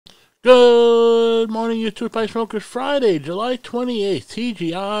Good morning, you two Pipe Smokers. Friday, July 28th,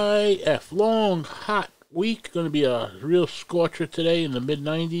 TGIF. Long, hot week. Going to be a real scorcher today in the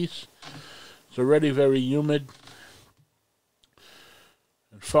mid-90s. It's already very humid.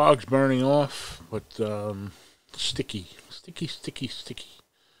 And fog's burning off, but sticky. Sticky.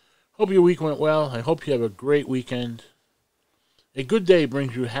 Hope your week went well. I hope you have a great weekend. A good day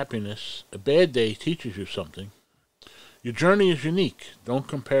brings you happiness. A bad day teaches you something. Your journey is unique. Don't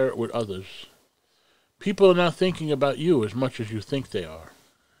compare it with others. People are not thinking about you as much as you think they are.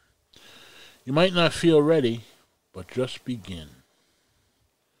 You might not feel ready, but just begin.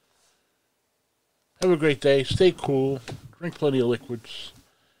 Have a great day. Stay cool. Drink plenty of liquids.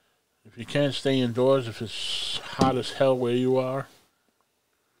 If you can, stay indoors if it's hot as hell where you are.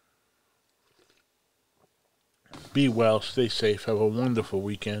 Be well. Stay safe. Have a wonderful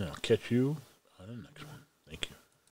weekend. I'll catch you